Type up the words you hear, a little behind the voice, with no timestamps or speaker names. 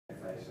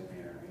conservation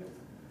areas.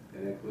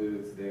 It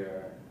includes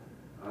their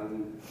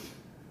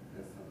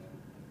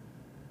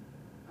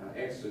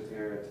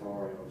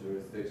extraterritorial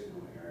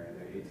jurisdictional area,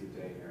 their ETJ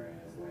area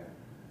as well.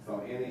 So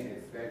any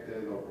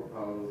expected or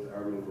proposed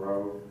urban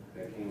growth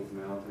that Kings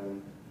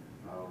Mountain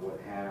would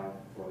have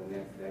for the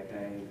next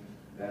decade,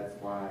 that's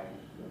why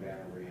the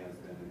boundary has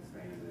been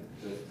expanded,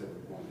 just to the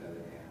point that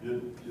it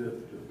has.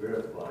 Just to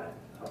verify,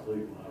 I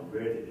believe when I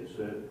read it, it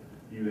said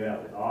you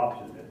have the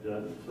option. It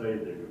doesn't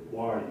say they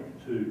require you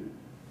to.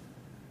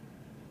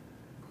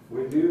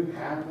 We do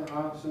have the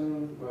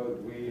option,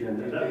 but we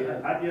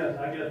I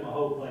guess my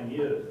whole thing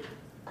is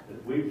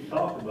that we've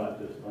talked about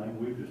this thing,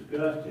 we've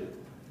discussed it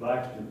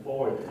back and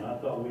forth, and I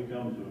thought we'd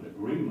come to an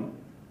agreement.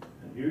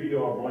 And here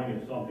you are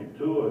bringing something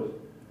to us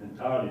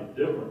entirely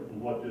different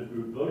from what this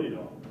group voted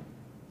on.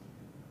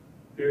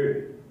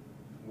 Period.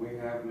 We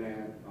have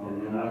met.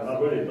 And I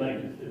really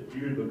think it's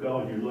you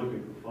because you're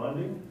looking for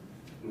funding,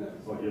 No.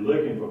 or you're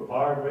looking for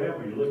paragraph,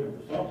 or you're looking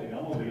for something.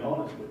 I'm gonna be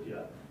honest with you.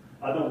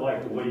 I don't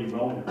like the way you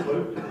wrote and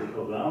approached it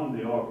because I'm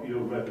the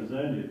RPO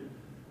representative.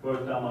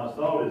 First time I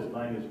saw this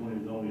thing is when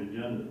it was on the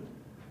agenda.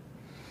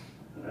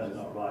 And that's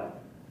not right.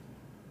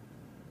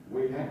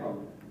 We have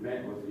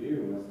met with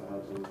you, Mr.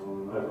 Hutchins,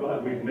 on. That's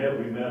right, we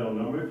met on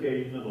a number of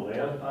occasions. The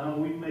last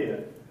time we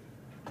met,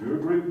 your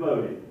group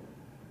voted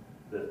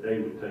that they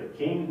would take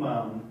Kings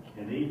Mountain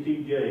and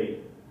ETJ,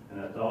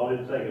 and that's all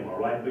it'd take. Am I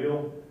right,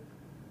 Bill?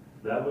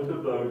 That was the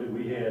vote that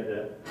we had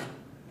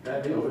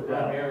That is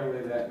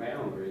primarily that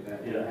boundary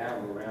that we Yeah.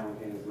 have around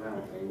Kings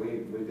Mountain.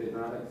 We did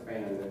not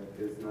expand it.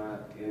 It's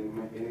not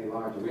any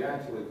larger. We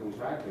actually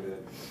contracted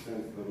it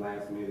since the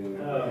last meeting.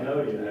 No,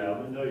 you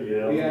haven't. No, you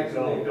haven't. We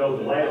actually- Because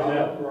the last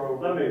map,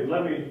 let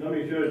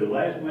me show you the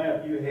last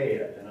map you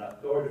had, and I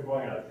started to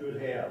bring it, I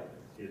should have,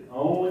 is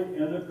only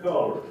in the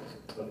color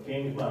of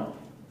Kings Mountain.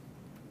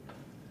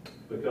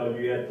 Because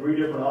you had three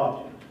different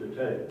options to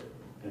take,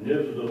 and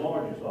this was the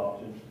largest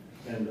option,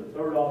 and the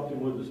third option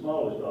was the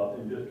smallest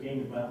option, just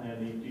Kings Mountain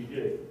and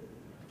ETJ.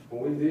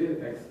 Well, we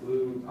did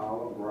exclude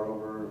Olive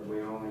Grover. We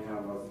only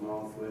have a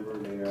small sliver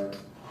there.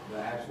 The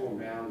actual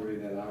boundary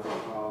that I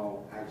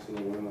recall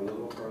actually went a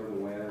little further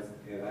west.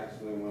 It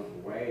actually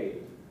went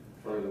way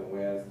further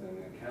west, and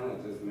it kind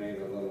of just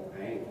made a little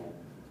angle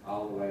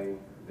all the way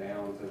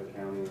down to the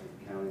county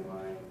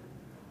line.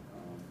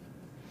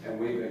 And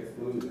we've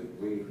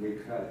excluded, we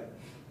cut it.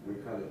 We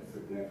cut it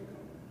significantly.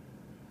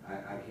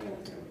 I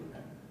can't tell you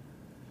that.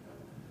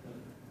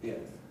 Yes,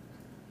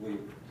 we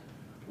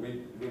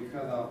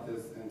cut off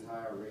this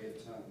entire red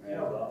chunk.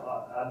 Yeah,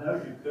 but I know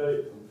you cut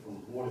it from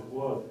what it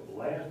was. The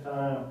last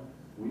time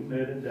we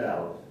met in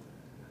Dallas,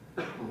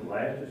 the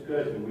last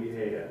discussion we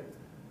had,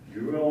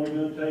 you were only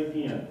gonna take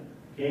in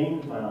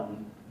Kings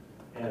Mountain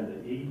and the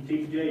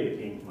ETJ of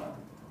Kings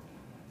Mountain,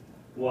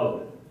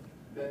 wasn't it?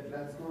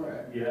 That's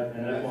correct. Yeah,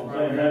 and that's what I'm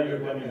saying, now you're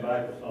coming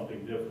back with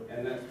something different.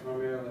 And that's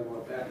primarily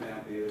what that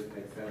map is,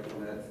 except for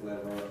that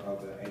sliver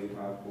of the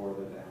 85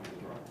 quarter down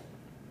the road.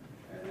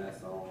 And that's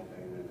the only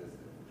thing that is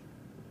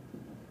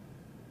different.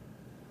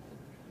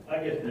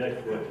 I guess the next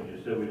question, you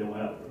said we don't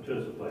have to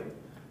participate,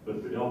 but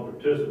if we don't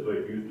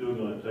participate, you're still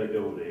gonna take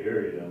over the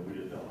area, and we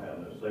just don't have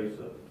no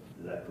say-so.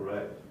 Is that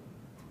correct?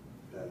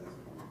 That is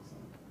correct,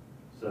 son.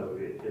 So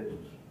it's,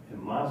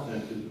 in my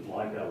sense, it's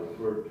like I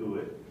referred to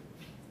it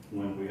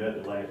when we had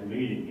the last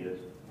meeting,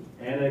 it's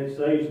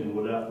annexation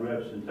without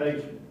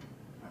representation.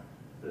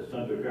 That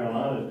Central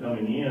Carolina is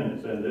coming in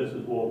and saying, this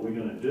is what we're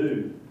gonna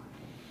do.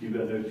 You've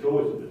got no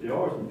choices, but there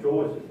are some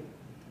choices.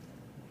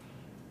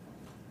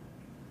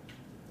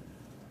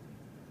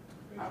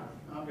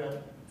 I've got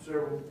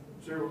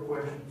several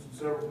questions and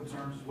several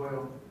concerns as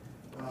well.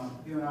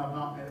 You and I have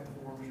not met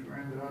before, Mr.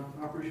 Graham,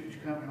 but I appreciate you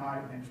coming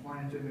tonight and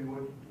explaining to me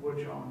what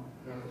y'all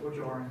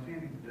are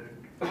intending to do.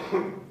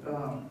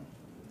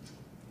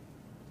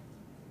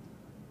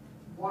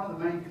 One of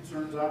the main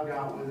concerns I've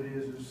got with it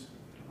is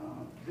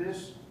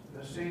this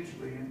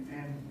essentially,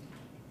 and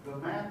the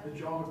map that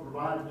y'all have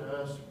provided to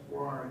us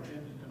for our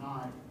agenda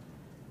tonight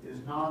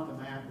is not the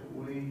map that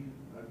we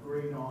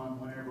agreed on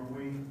whenever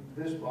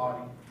this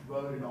body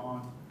voted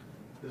on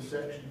the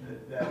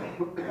section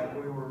that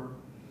we were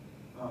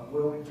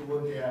willing to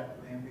look at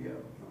for the MPO.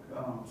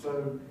 So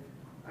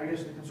I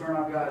guess the concern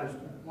I've got is,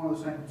 one of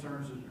the same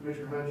concerns that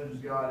Commissioner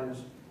Hutchins got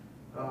is,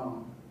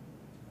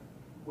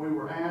 we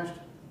were asked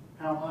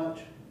how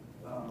much,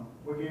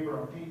 we gave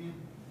our opinion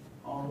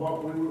on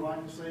what we would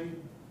like to see,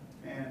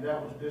 and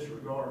that was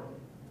disregarded.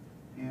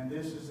 And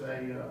this is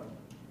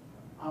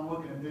I'm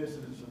looking at this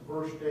as a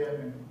first step,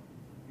 and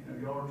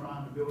y'all are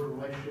trying to build a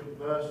relationship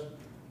with us.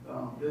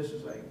 This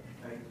is a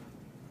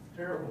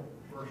terrible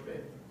first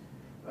step.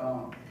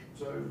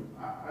 So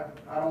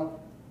I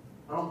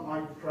don't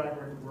like the track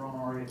record we're on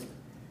already.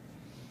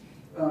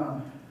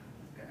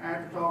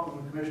 After talking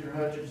with Commissioner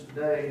Hutchins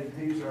today, and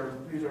he's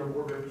our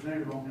board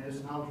representative on this,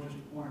 and I was just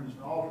appointed as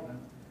an alternate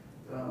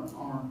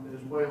on it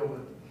as well,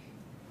 but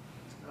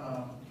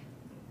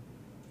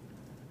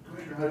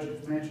Commissioner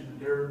Hutchins mentioned that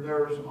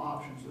there are some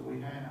options that we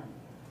have.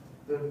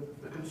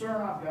 The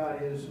concern I've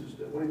got is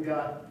that we've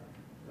got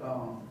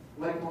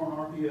Lake Martin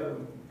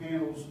RPO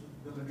handles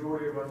the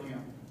majority of our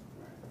county,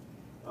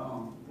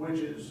 which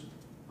is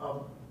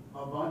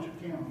a bunch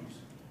of counties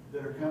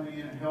that are coming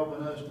in and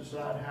helping us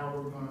decide how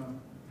we're gonna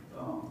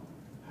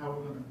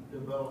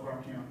develop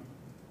our county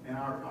and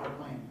our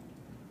plan.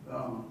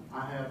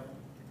 I have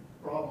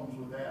problems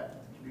with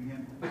that to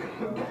begin with.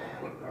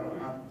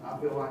 I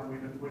feel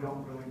like we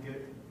don't really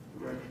get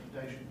the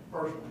representation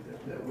personally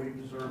that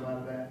we deserve out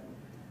of that.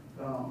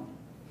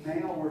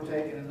 Now we're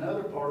taking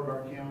another part of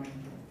our county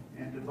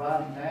and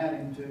dividing that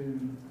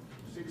into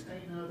 16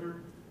 other,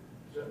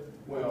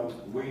 Well,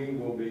 we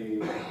will be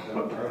the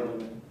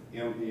urban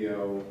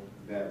MPO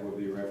that will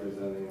be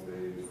representing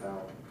the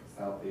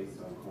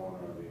southeastern corner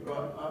of the.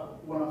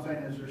 but what I'm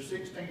saying is there's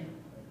 16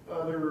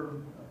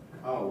 other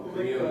Oh,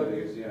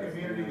 communities, yes.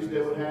 communities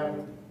that would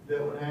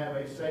have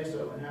a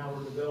say-so in how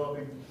we're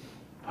developing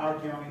our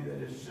county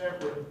that is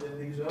separate than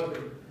these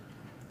other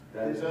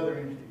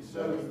entities.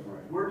 So That is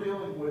correct. we're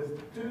dealing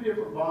with two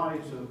different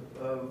bodies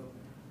of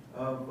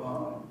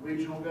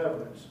regional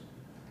governments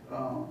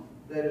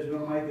that is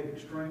going to make it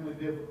extremely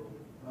difficult.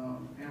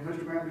 And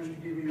Mr. Brown, just to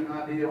give you an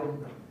idea,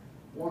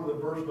 one of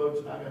the first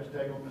votes that I got to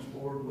take on this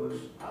board was,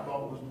 I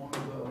thought was one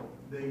of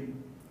the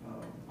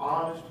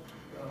oddest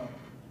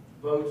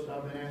votes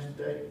I've been asked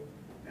to take,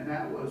 and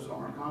that was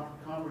on our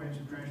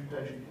comprehensive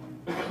transportation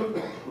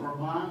plan. From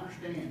my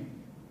understanding,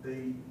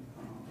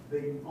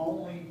 the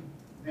only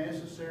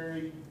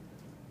necessary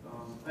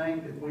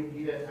thing that we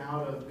get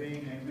out of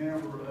being a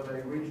member of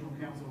a regional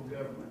council of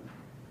government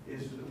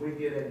is that we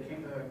get a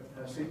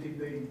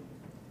CTP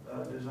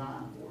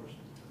design for us.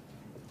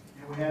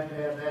 And we have to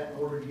have that in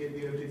order to get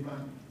DOT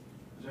funding.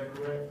 Is that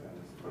correct?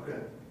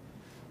 Okay.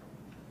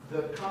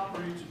 The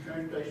comprehensive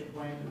transportation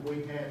plan that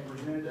we had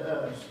presented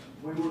to us,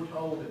 we were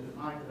told at the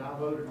night that I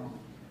voted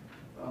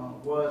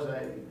on, was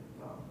a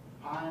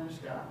pie in the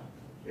sky.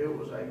 It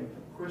was a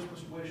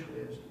Christmas wish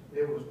list.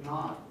 It was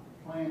not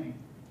planning.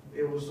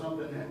 It was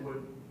something that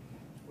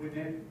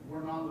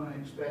we're not going to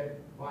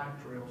expect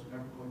bike trails in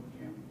every Cleveland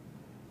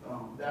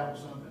County. That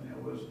was something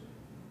that was,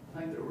 I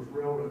think there was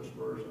railroad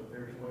spurs up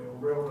there as well,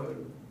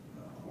 railroad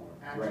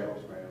access.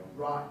 Rail.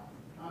 Right.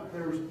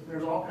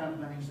 There's all kinds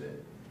of things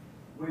that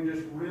we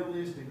just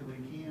realistically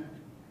can't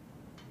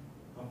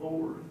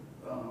afford.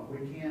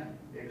 We can't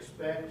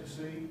expect to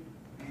see,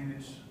 and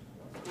it's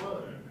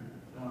flooded.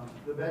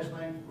 The best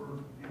thing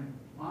in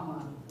my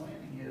mind, for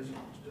planning is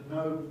to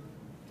know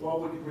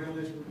what we can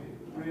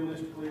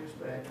realistically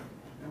expect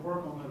and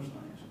work on those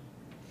things.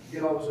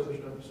 Get all this other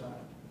stuff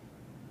aside.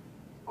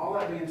 All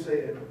that being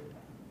said,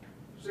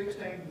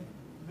 16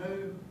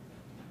 new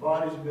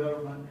bodies of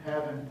government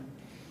having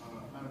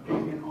an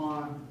opinion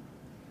on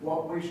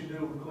what we should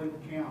do with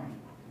Cleveland County.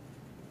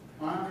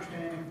 My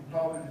understanding from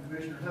talking to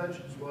Commissioner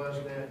Hutchins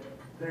was that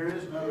there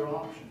is another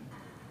option,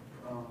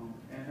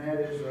 and that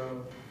is,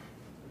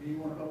 do you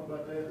want to talk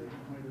about that, or you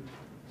want me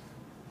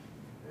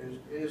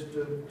to, is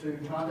to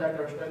contact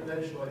our state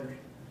legislators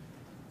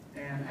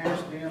and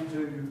ask them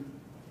to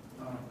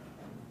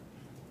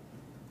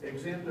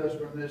exempt us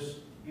from this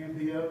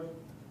MPO,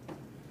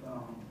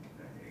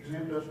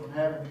 exempt us from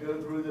having to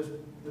go through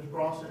this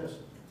process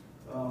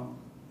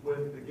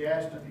with the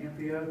Gaston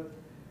MPO.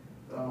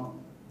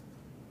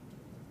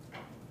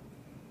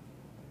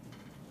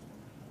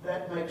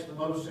 That makes the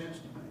most sense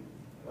to me.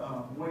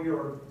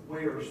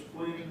 We are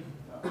splitting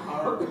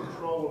our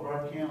control of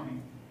our county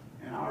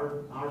and our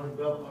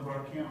development of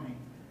our county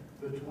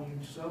between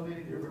so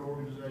many different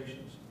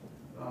organizations.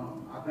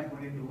 I think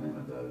we need to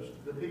limit those.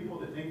 The people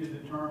that need to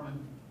determine,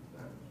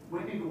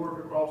 we need to work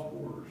across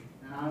borders,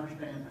 and I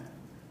understand that.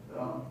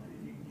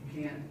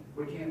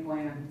 We can't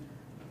plan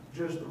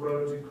just the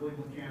roads in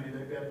Cleveland County.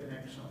 They've got to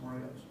connect somewhere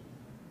else.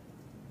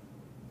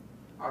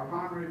 Our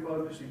primary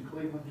focus in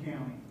Cleveland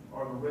County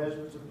are the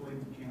residents of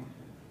Cleveland County.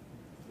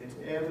 It's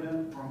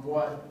evident from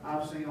what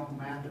I've seen on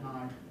the map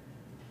tonight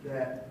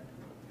that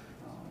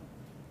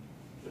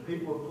the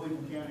people of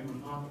Cleveland County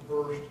was not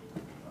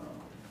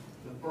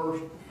the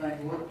first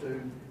thing looked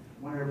to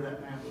whenever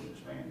that map was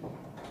expanded.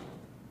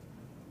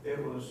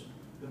 It was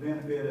the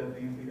benefit of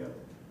the MPO.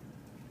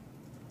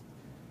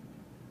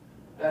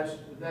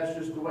 That's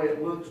just the way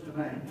it looks to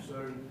me.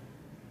 So,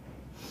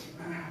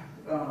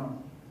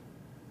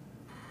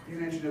 you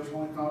mentioned it was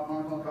only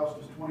going to cost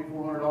us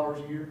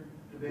 $2,400 a year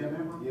to be a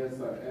member? Yes,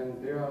 sir,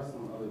 and there are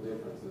some other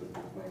differences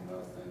between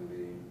us and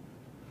the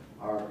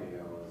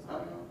RPO as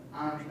well.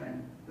 I understand.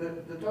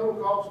 The total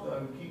cost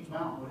of Kings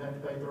Mountain would have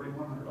to pay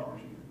 $3,100 a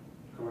year.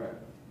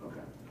 Correct.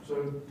 Okay. So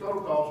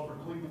total cost for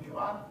Cleveland,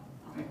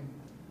 I mean,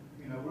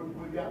 you know,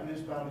 we've got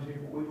municipalities here,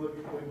 but we look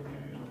at Cleveland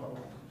County as a whole.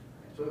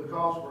 So the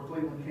cost for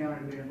Cleveland County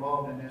to be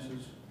involved in this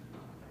is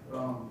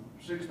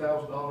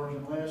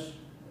 $6,000 unless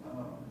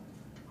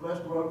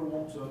Grover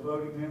wants a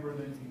voting member,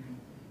 then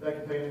they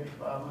can pay an extra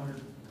 $500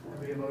 to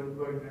be a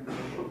voting member.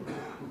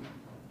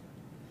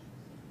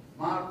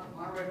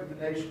 My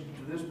recommendation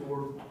to this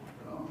board,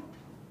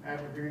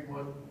 after hearing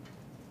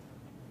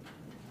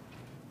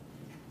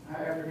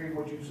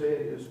what you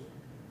said, is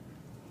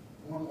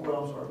one more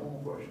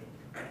question.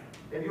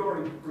 Have you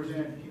already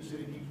presented to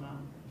City of Kings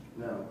Mountain?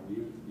 No,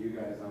 you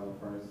guys are the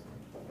first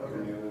Okay.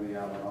 community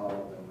out of all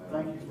of them.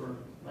 Thank you for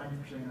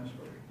seeing us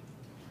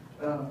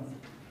first.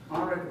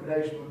 My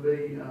recommendation would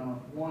be,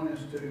 one is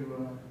to,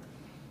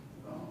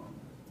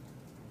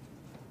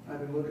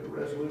 maybe look at a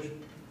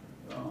resolution.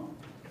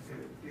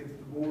 If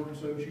the board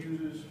so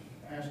chooses,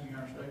 asking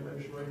our state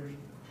legislators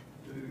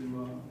to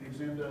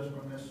exempt us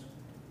from this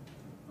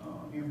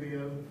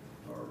MPO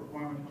or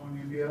requirement on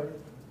MPO.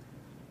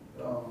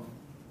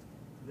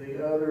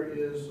 The other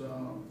is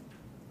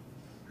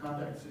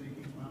contact the city of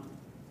Kings Mountain.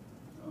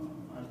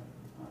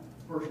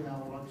 Personally, I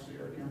would like to see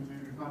our county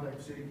manager contact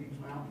the city of Kings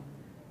Mountain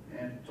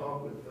and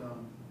talk with the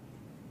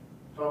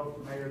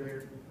mayor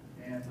there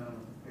and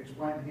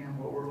explain to him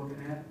what we're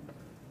looking at.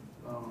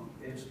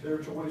 It's their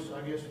choice,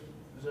 I guess.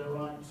 Is that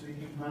right? The city of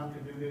Kings Mountain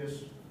can do this.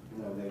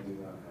 No, they do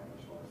not have a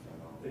choice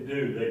at all. They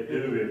do if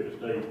the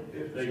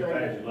state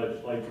passes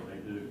legislation, they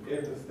do.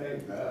 If the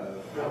state does,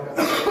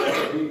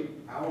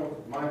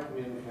 my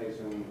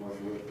communication was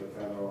with the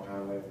Federal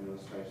Highway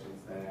Administration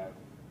staff,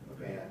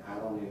 and I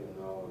don't even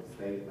know if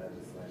state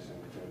legislation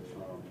could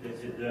trump. The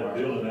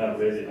bill is not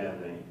ready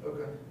in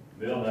Okay.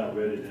 bill not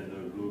ready in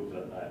those rules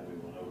that night we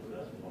went over,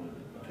 that's one of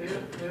the.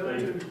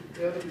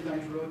 The other two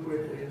things really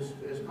quickly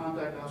is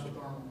contact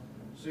Isothermal,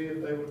 see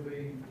if they would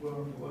be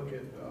willing to look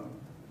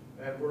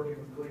at working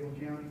with Cleveland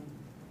County.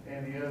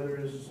 And the other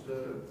is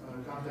to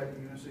contact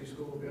the UNC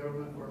School of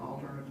Government for an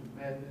alternative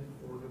method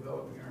for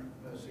developing our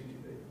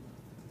CTV,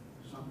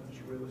 something that's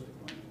a realistic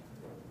plan.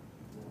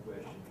 One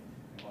question,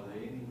 are there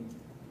any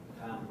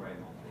time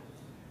frame on this?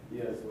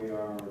 Yes, we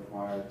are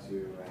required to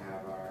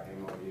have our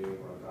MOU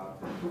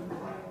adopted and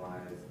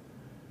finalized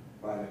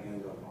by the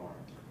end of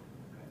March.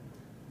 Okay.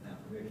 Now,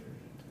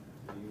 commissioners,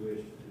 do you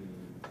wish to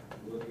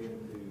look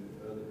into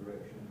other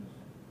directions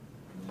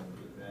and then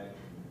get back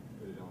and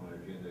put it on our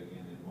agenda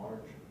again in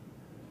March?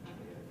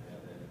 We have to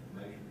have that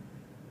information,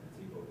 and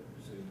see what we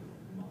pursue in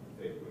the month of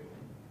February.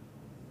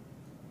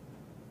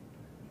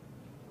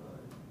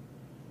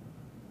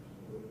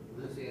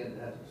 This end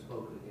hasn't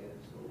spoken yet,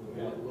 so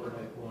we'll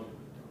make one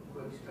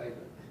quick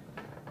statement.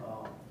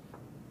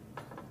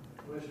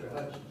 Commissioner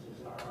Hutchins is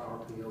our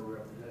RPO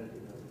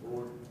representative of the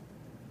board,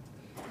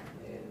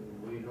 and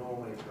we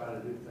normally try to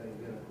do things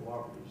in a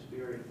cooperative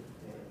spirit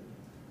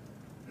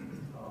and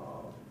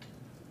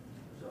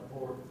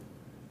support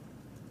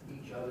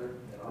each other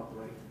and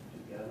operate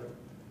together.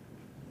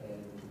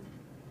 And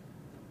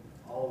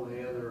all the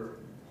other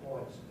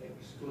points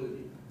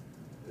excluded,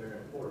 they're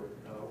important.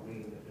 I don't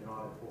mean that they're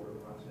not important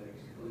when I say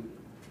excluded.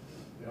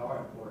 They are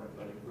important,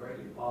 but it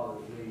greatly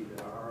bothers me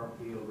that our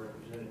RPO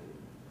representative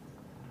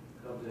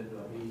comes into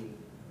a meeting,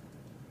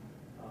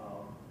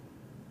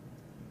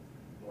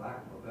 lack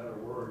of a better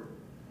word,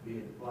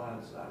 being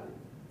blindsided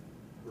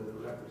with a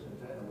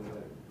representative, with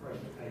a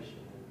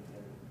presentation.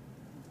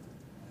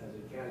 And as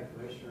a county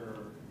commissioner,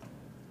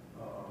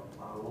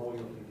 my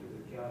loyalty to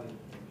the county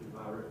and to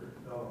my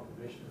fellow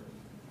commissioner,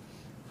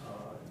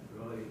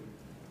 really,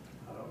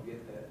 I don't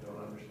get that,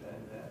 don't understand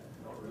that,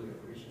 don't really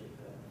appreciate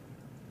that.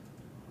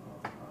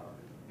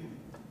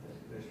 As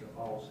Commissioner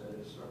Hall said,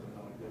 it's certainly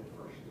not a good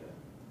first step.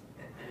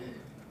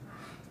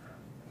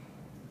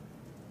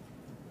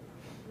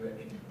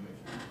 Direction,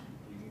 Commissioner,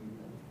 do you?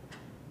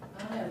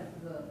 I have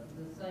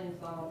the same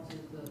thoughts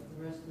as the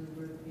rest of the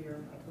group here.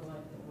 I feel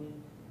like that we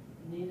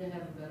need to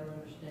have a better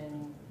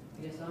understanding.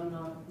 I guess I'm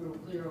not real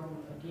clear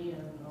on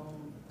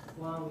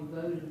why we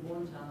voted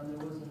one time,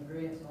 there wasn't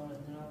agreement on it,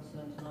 and then all of a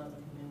sudden tonight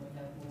we come in, we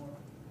have more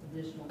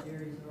additional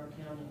areas of our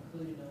county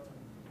included on it.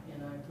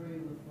 And I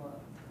agree with what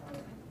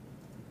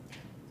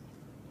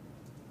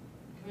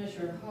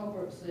Commissioner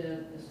Holbrook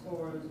said as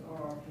far as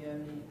our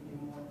RPO need to be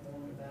more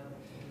informed about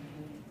it.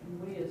 And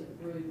we as a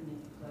group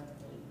need to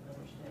collectively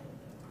understand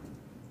that.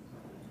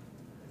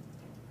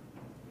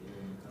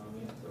 Any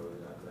comments, or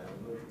is that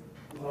a motion?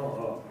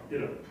 Well,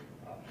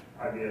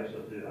 I guess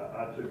I did.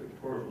 I took it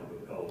personally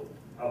because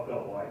I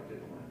felt like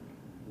that when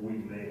we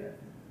met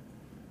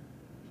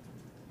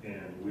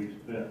and we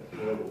spent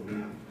several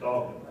meetings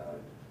talking about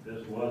it,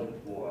 this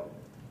wasn't what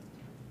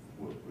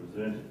was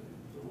presented.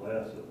 It was a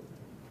lesson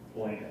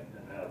plan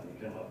and how we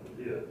come up with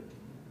this.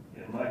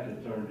 And my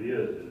concern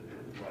is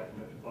like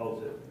Mr.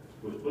 Paul said,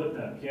 was splitting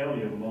that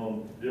county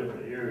among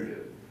different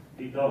areas.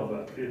 He talked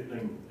about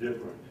 15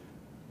 different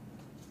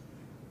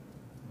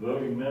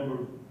voting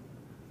members.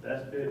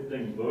 That's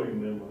 15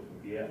 voting members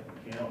from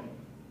Gaston County.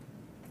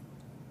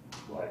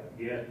 Like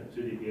Gaston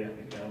City,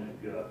 Gaston County's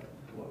got,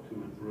 what,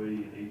 2 or 3,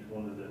 and each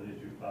one of the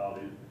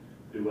municipalities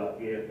throughout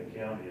Gaston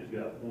County has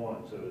got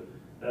 1. So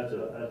that's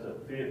a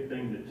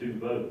 15-2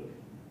 vote.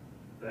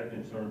 That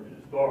concerns me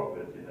to start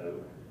with,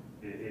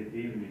 even if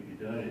you've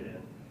done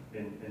it.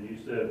 And you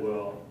said,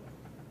 well,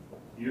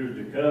 years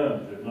to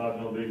come, there's not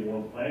going to be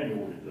one planning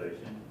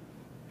organization.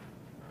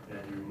 And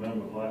you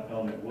remember my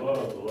comment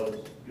was, well,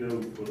 let's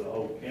go for the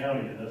whole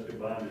county and let's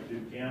combine the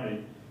 2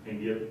 counties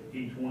and give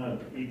each one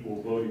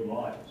equal voting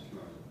rights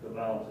to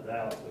balance it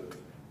out. So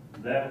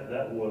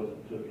that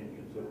wasn't took into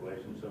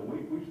consideration. So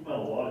we spent a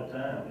lot of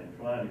time in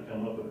trying to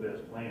come up with the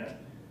best plan.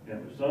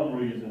 And for some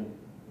reason,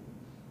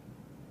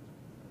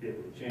 it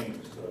would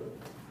change, so.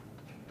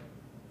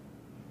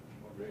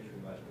 What direction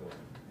we must go?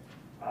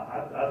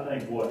 I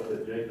think what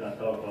Jason and I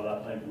talked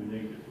about, I think we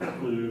need to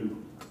preclude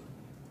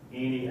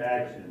any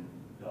action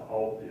to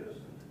halt this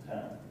at the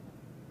time,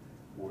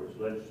 where it's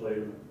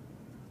legislative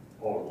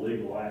or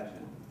legal action.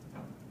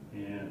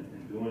 And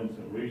doing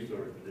some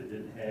research, they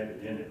didn't have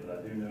it in it, but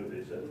I do know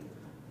they said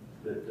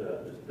that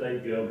the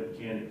state government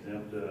can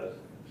exempt us,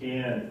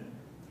 can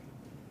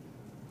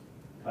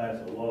pass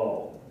a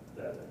law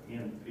that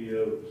an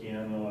MPO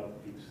cannot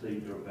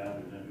exceed their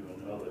boundaries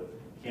into another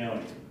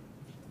county.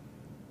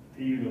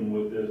 Even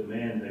with this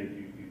mandate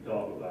you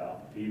talk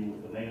about, even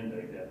with the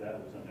mandate, that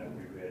was something that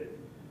we read.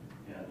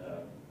 And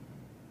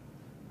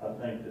I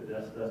think that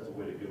that's the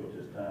way to go at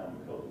this time,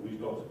 because we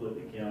start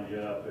splitting the county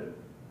up, and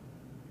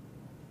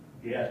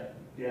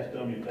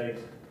Gastonia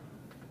takes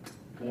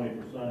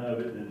 20% of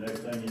it, and the next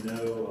thing you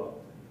know,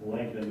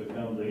 Lincoln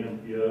becomes the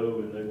MPO,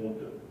 and they want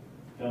to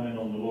come in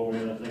on the lower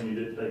end. I think you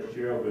did take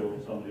Sherrville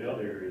and some of the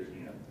other areas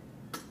in.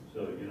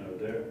 So, you know,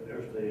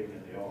 they're staying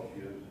in the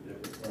RCOs and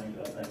different things.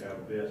 I think our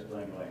best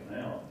thing right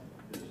now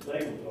is to stay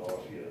with the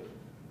RCOs.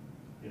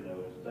 You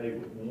know, stay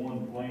with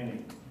one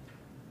planning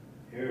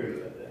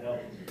area to help.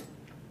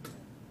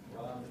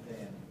 Well, I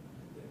understand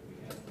that we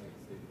have to make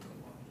a decision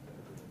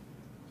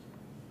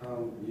on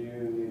March. You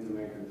need to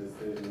make a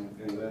decision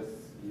unless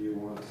you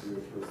want to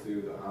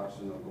pursue the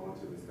option of going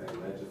to the state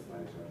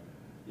legislature.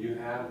 You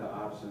have the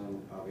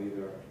option of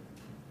either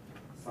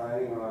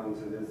signing on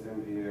to this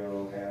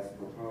MPO as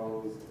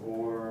proposed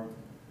or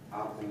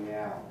opting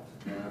out.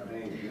 And I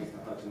think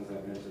Mr. Hutchins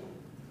had mentioned,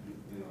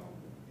 you know,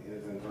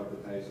 his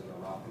interpretation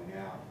of opting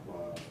out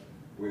was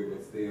we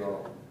would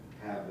still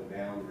have the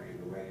boundary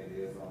the way it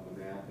is on the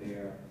map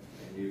there,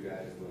 and you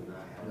guys would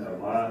not have.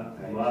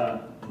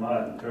 No,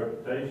 my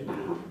interpretation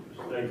is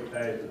the state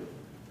passes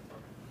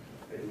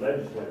a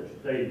legislature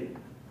stating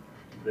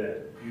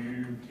that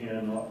you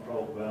cannot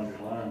cross boundary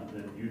lines,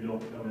 and you don't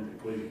come into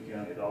Cleveland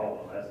County at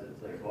all unless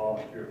it's a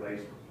volunteer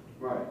basis.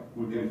 Right.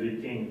 Which would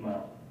be Kings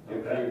Mountain.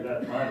 If Okay, you-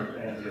 that's my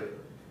understanding,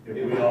 if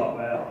we opt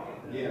out.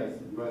 Yes,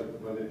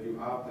 but if you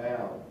opt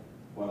out,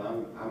 what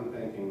I'm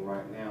thinking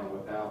right now,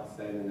 without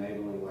state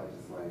enabling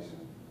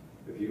legislation,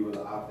 if you were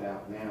to opt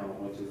out now,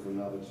 which is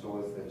another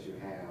choice that you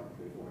have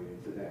before you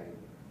today,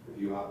 if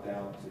you opt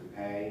out to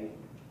pay,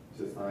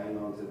 to sign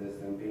on to this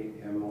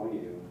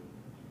MOU,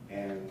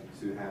 and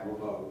to have a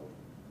vote,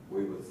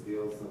 we would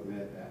still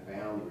submit that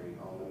boundary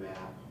on the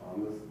map,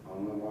 on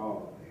the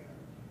wall up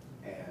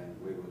there, and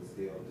we would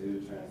still do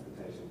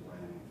transportation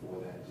planning for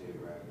that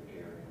geographic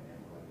area in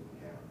Cleveland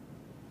County.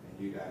 And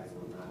you guys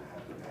would not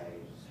have to pay,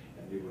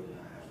 and you would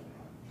not have to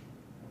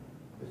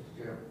pay. Mr.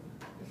 Chairman,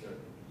 Yes, sir.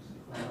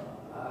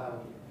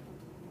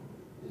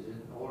 is it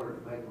in order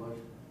to make a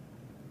motion?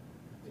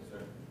 Yes,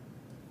 sir.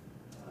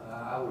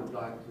 I would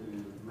like to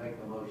make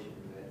a motion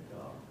that,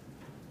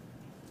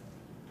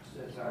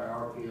 since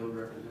our RPO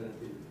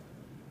representative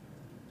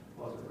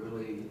wasn't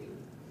really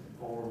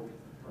informed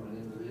coming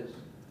into this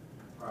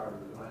prior to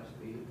the last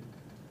meeting,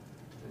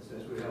 and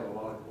since we have a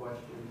lot of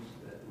questions,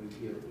 that we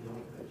give him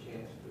a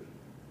chance to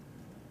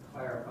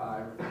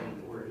clarify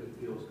everything where he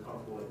feels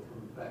comfortable, it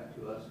comes back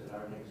to us at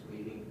our next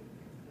meeting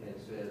and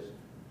says,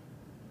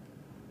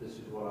 this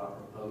is what I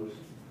propose.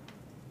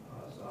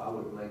 So I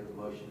would make the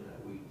motion that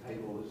we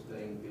table this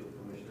thing, give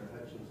Commissioner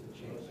Hutchins a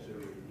chance to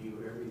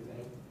review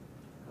everything,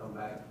 come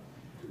back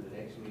to the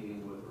next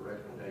meeting with a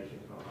recommendation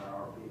from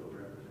our RPO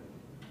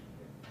representative.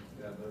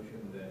 Got a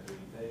motion that we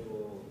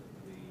table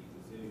the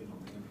decision on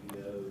the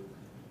MPO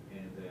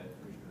and that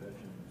Commissioner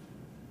Hutchins,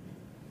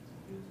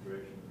 his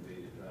direction would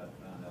be to try to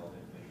find all the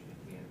information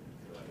he can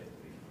until I get to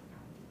be.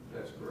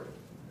 That's correct.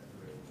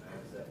 I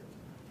have a second.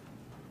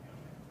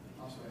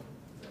 I'll say.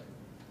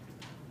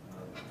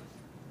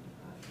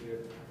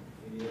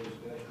 Any other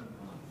discussion or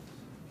comments?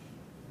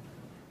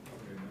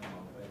 Hearing none,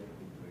 all in favor,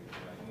 please raise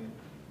your right hand.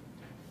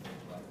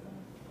 Opposed, like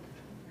sign.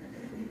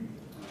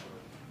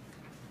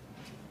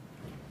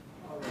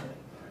 All right.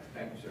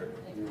 Thank you, sir.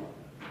 Thank you.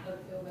 Hope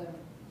you feel better.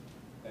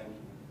 Thank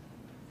you.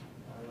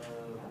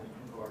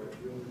 Mr. Carter, if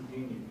you'll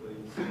continue,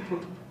 please.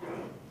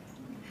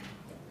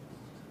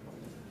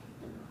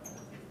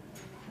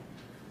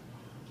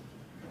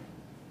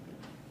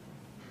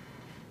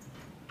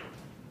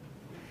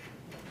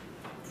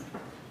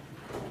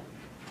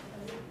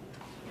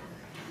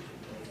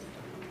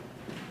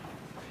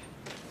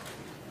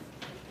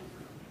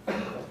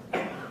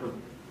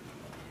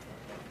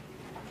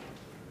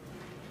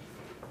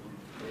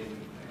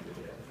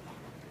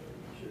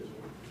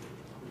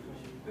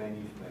 Thank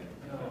you,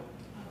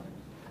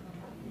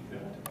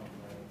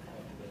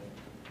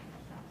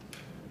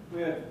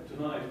 We have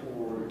tonight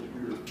for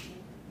your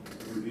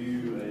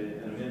review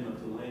an amendment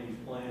to the land use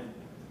plan.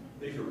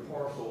 These are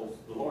parcels,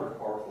 the large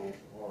parcels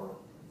are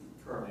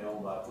currently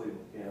owned by Cleveland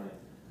County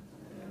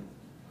and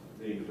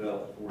being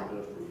developed for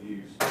industrial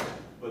use,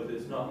 but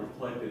it's not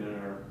reflected in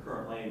our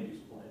current land use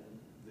plan.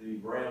 The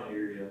brown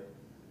area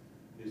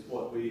is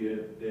what we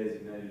have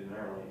designated in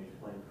our land use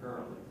plan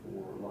currently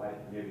for light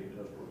and heavy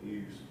industrial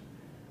use.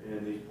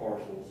 And these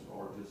parcels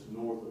are just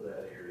north of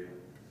that area.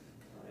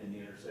 in the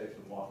intersection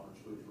of Washburn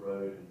Switch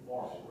Road and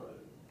Farmville Road.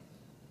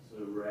 So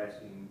we're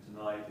asking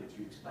tonight that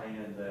you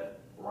expand that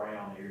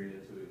brown area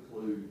to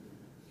include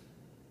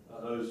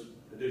those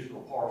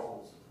additional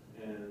parcels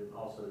and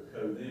also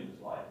code them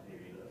as light and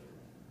heavy industrial.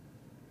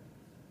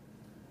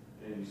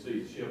 And you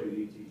see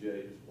Shelby ETJ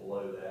just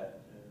below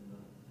that, and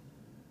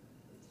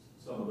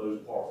some of those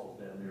parcels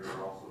down there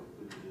are also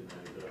included in the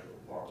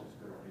industrial park that's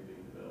currently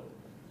being developed.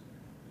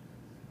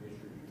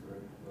 Commissioner, you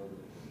heard of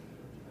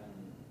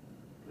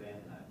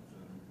land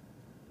acquisition,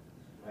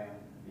 plan,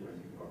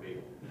 or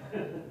bill,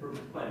 For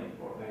planning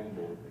for planning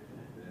board,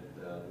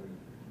 that,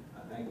 I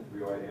think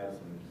we already have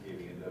some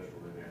heavy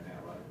industrial in there now,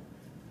 right?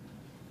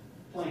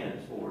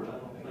 plans for it, I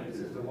don't think This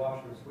is there's the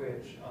Washington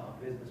Switch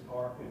Business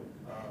Park.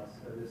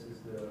 So this is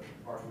the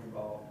park we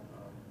bought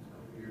a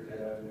couple years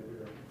ago that we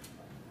were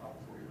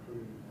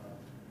recruiting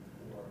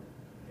for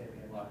heavy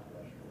and light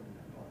industrial.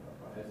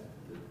 That's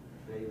the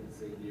David C.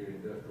 Deere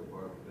Industrial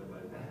Park,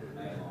 nobody wants to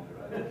name on it,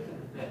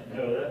 right?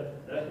 No,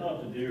 that's not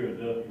the Deer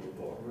Industrial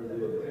Park. Where's the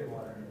other?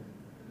 Clearwater.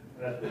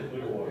 That's the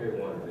Clearwater.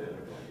 Clearwater,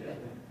 yeah.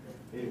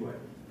 Anyway,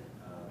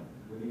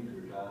 we need to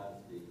revise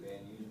the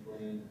land use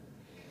plan, and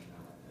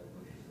I'd like to have a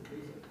motion to do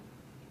so.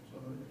 So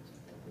moved.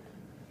 Second.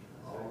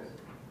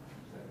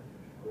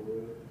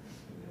 Overruled.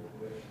 Any other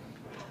questions?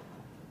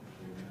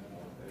 Hearing none,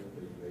 all in favor,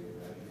 please raise your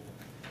right hand.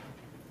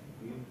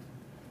 You,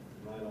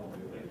 right on,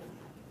 your way.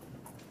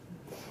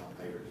 My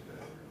favorite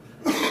stuff.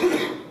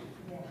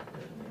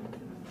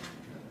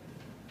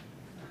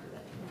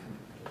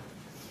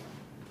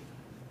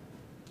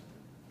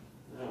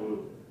 Now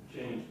we'll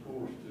change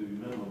course to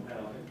minimum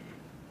housing.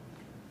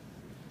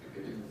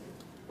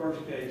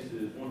 First case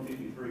is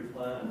 153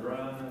 Klein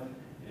Drive,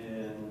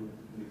 and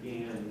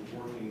began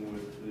working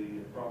with the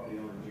property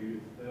owner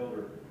Judith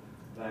Felder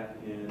back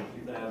in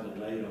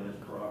 2008 on this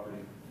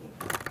property.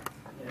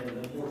 And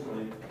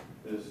unfortunately,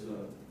 this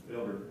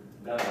Felder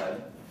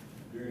died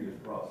during this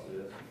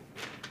process,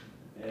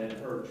 and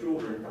her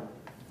children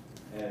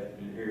have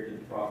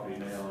inherited the property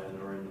now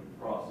and are in the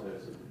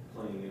process of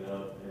cleaning it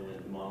up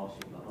and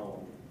demolishing the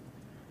home.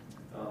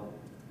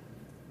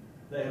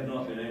 They have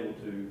not been able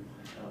to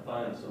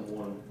find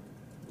someone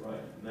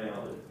right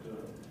now that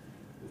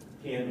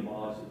can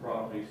demolish the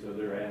property, so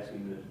they're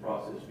asking that the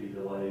process be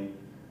delayed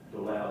to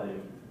allow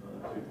them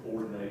to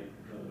coordinate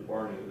the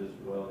burning of this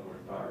dwelling with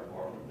the fire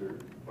department. Their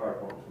fire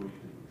department's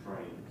weekly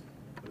training,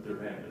 but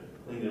they're having to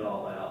clean it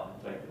all out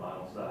and take the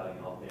vinyl siding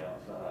off the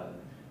outside and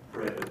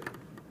prep it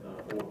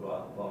for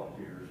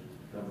volunteers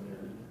coming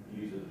in and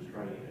use it as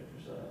training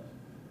exercise.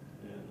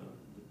 And the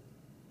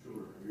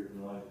children are here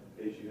tonight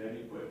in case you have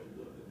any questions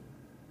of it.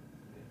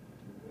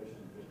 Any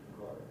questions, Mr.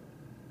 Carter?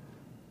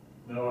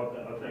 No,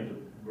 I think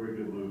it's a very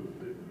good move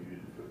that we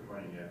use it for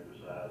training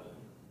exercise.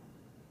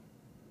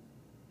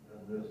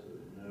 And this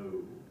is no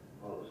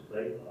other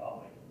state law,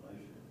 I'll make a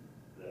motion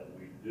that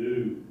we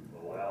do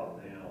allow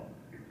them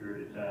a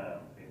period of time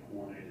and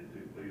coordinated to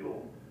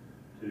build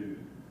to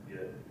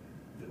get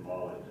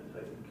demolished and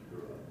taken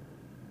care of.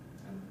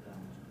 How much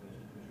time,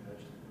 Mr.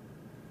 Hutchins?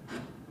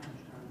 How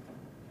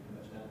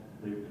much time?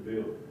 Leave it to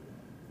build.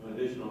 An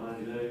additional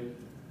 90 days?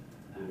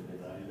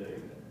 90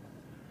 days.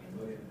 A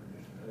motion from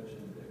Mr.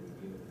 Hutchins that we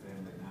give the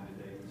family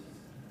 90 days,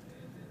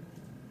 and then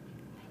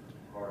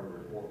Carter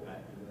report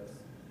back to us.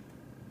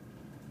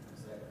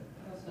 Second.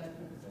 I'll second.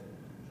 Second, Mr.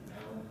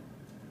 Allen.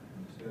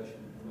 Any discussion,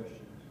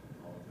 questions?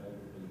 All in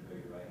favor, please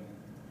raise your right hand.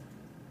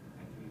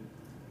 Thank you.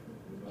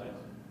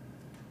 Thanks.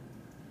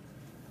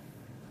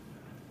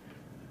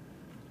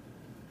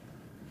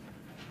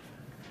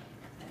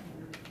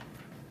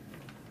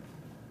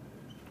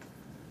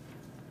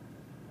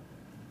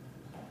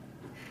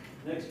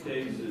 Next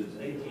case is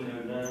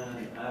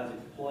 1809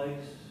 Isaac's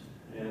Place,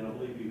 and I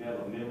believe you have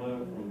a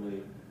memo from the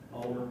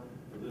owner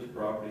of this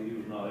property. He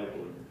was not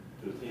able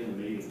to attend the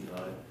meeting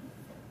tonight.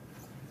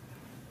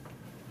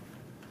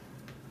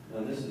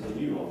 Now, this is a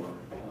new owner.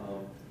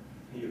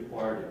 He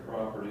acquired the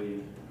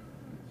property,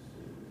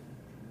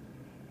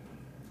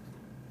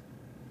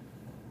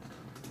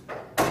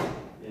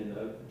 in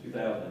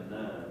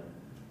 2009.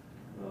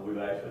 We've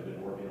actually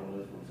been working on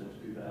this one since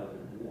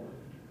 2001.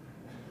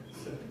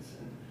 So it's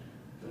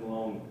been a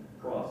long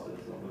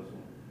process on this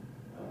one.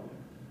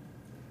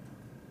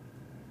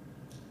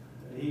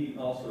 He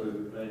also,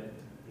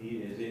 he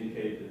has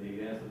indicated that he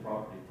has the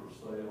property for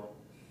sale,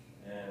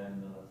 and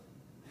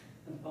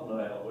I don't know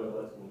how well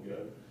that's going to go,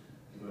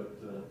 but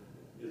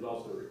is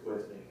also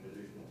requesting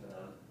additional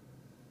time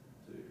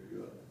to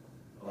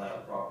allow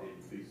the property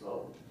to be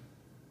sold.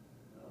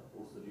 Of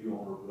course, the new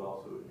owner would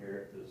also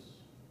inherit this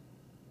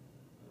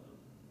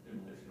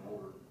demolition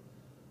order.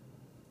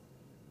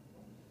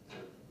 So,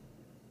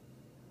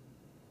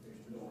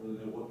 I don't really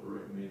know what to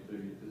recommend to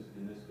you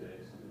in this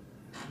case.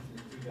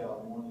 Since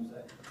 2001, you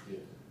say?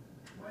 Yes.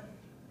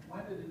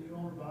 When did the new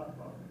owner buy the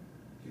property?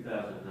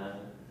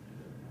 2009.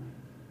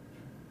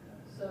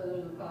 So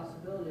there's a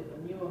possibility if a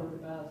new owner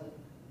buys it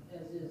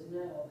as is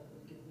now,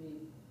 it could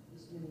be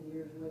this many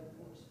years away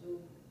before it's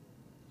built.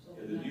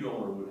 Yeah, the new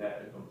owner would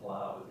have to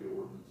comply with the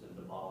ordinance and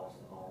demolish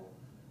the home.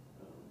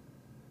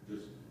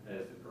 Just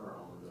as the current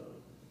owner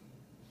does.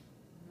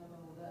 How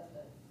long will that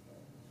take? I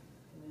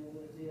mean,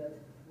 would it be a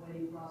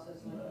waiting process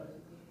like No. that?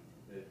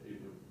 It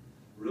would,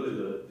 really,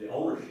 the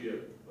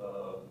ownership,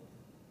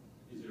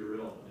 is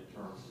irrelevant in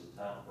terms of the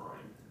time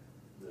frame.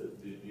 The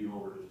new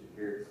owner just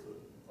inherits the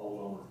old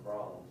owner's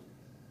problems.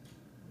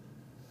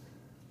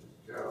 Mr.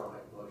 Chair, I'll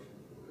make a motion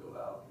that we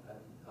allow,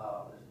 Mr.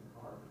 Carter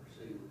to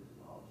proceed with the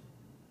policy.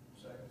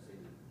 Second.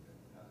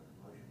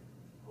 Motion,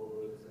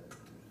 Holbrook, second,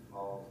 Mr.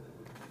 Paul, that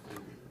we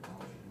proceed with the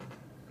motion.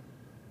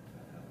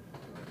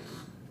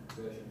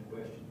 Discussion,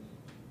 questions?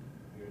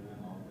 Hear none,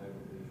 all in favor,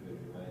 please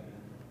raise your right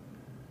hand.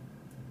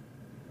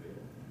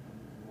 Bill?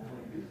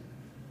 Thank you.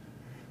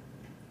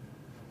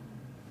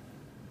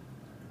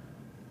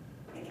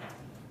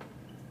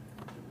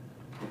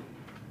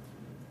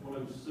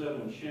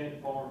 107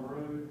 Shank Farm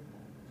Road.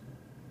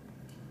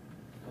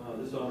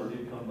 This owner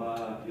did come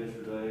by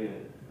yesterday,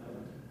 and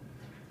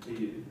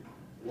he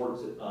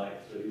works at night,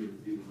 so he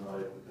was not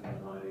able to come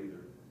tonight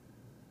either.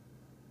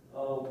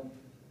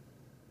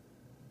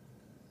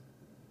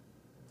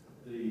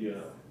 The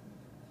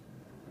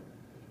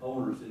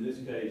owners in this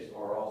case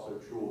are also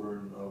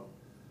children of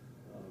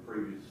the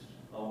previous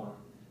owner.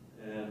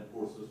 And of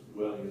course, this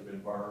dwelling has been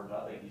burned,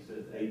 I think he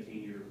said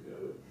 18 years ago,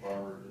 it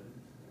burned, and you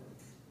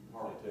can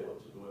hardly tell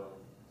it's a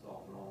dwelling, it's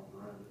off and on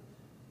around it.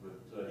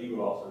 But he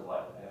would also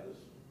like to have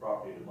this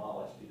property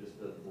demolished, he just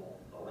doesn't want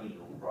a lien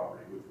on the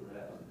property, which would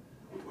happen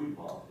if we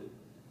demolished it.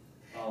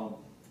 I don't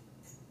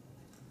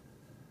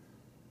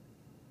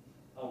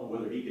know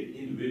whether he could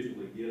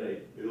individually get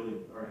a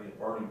building, or a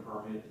burning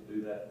permit to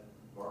do that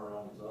burn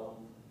on his own.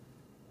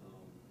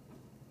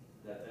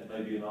 That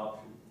may be an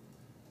option.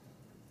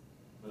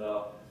 But I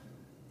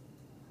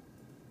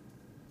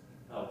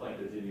don't think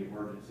there's any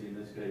emergency in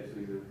this case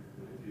either.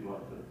 If you'd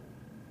like to,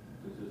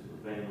 since this is a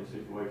family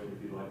situation,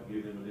 if you'd like to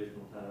give them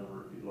additional time, or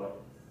if you'd like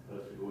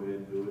us to go ahead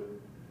and do it,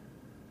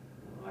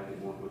 I can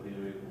work with him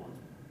either one.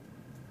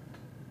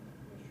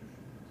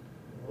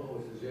 What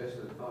was suggested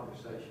in the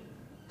conversation?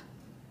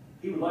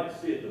 He would like to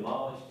see it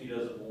demolished. He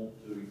doesn't want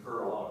to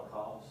incur a lot of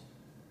cost.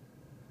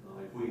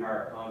 If we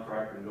hire a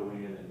contractor and go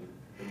in and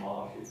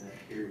demolish it and have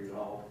to carry it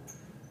off,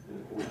 then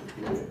of course there's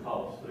going to be a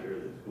cost there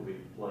that's going to be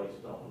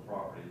placed on the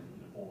property in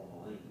the form of a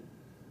lien.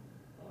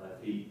 If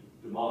he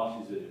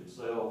demolishes it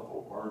himself or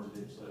burns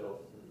it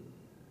himself, then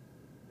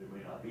there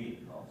may not be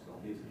any cost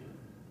on his end.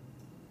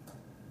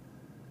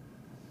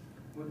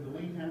 Would the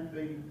lien have to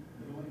be, the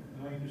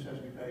lien just has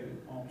to be paid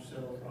on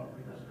sale of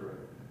property? That's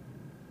correct.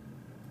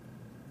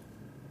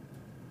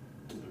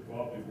 The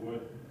property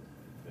worth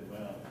the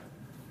amount it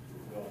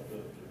cost us to.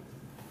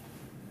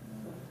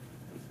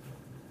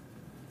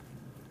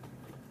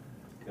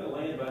 Got a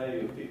land value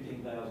of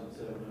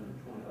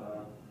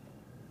 $15,725.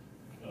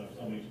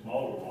 Some of these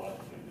smaller lots,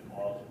 we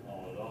demolish it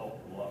all it off, a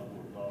lot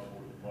more, not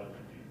more as much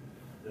as you,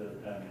 the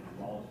time you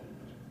demolish it.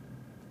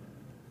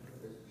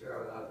 Mr.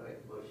 Chairman, I'd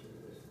make a motion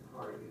that Mr.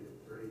 Carter give it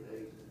 30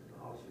 days to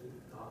demolish it.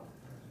 If not,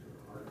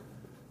 Mr. Carter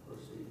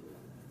proceed with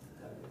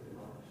having it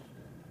demolished.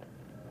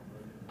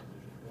 Motion,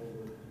 Mr.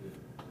 Holbrook,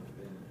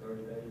 within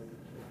 30 days.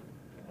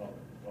 I'll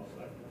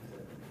second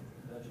that.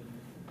 Discussion,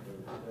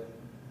 further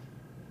discussion?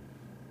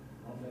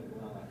 I don't think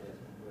we'll like to ask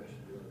one question,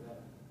 really, that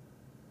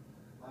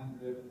line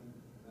driven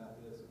about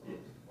this, or Yes.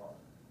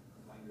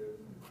 line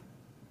driven.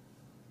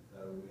 So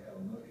we have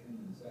a motion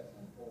and a second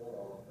on the floor,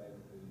 all in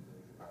favor, please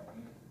raise your right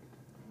hand.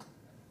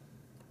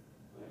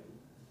 Thank you.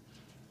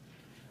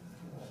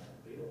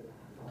 Bill,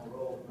 on a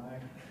roll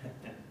tonight.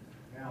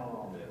 Now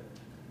on that.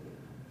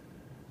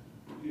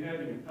 You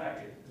have in your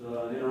packet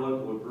an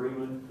interlocal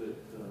agreement that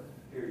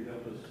Harry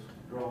helped us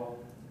draw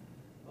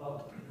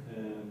up,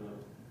 and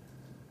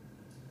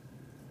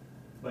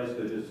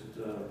basically just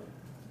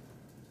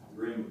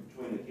agreement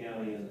between the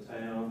county and the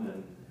town,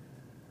 and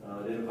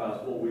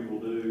identifies what we will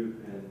do,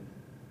 and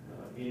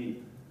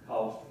any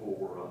cost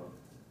for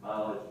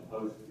mileage and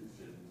postage,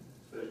 and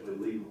especially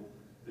legal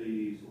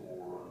fees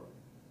or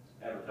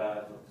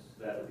advertisements,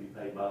 that would be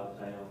paid by the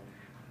town.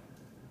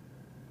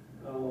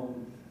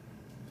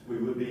 We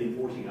would be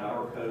enforcing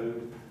our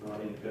code, not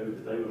any code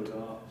that they would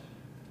adopt.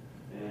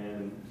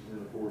 And in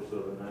the course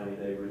of a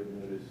 90-day written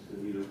notice, that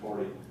either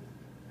party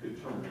could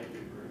terminate the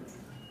agreement.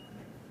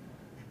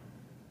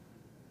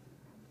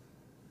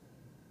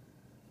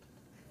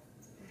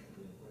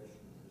 Any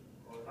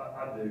questions? I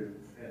do,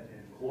 and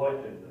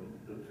collecting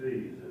the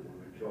fees that we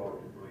would charge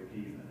to break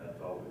even, that's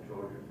all we're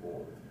charging for.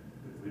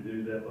 If we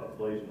do that by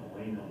placing a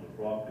lien on the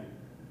property,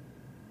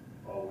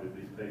 or would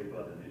be paid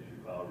by the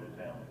municipality of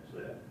the town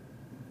itself.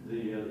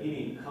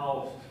 Any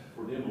cost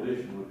for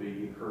demolition would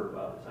be incurred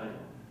by the town.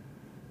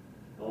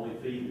 The only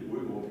fee that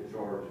we're going to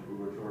charge is we're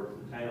going to charge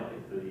the town a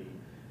fee,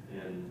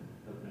 and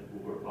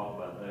we're going to talk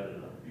about that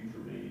in a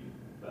future meeting,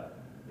 about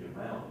the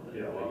amount of that.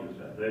 Yeah, well,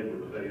 they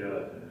would pay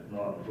us, and it's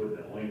not putting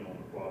a lien on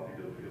the property,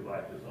 because we get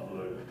back to some of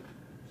those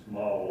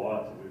small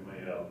lots that we may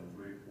have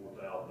 $3,000 to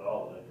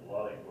 $4,000, and a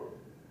lot ain't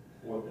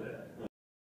worth that.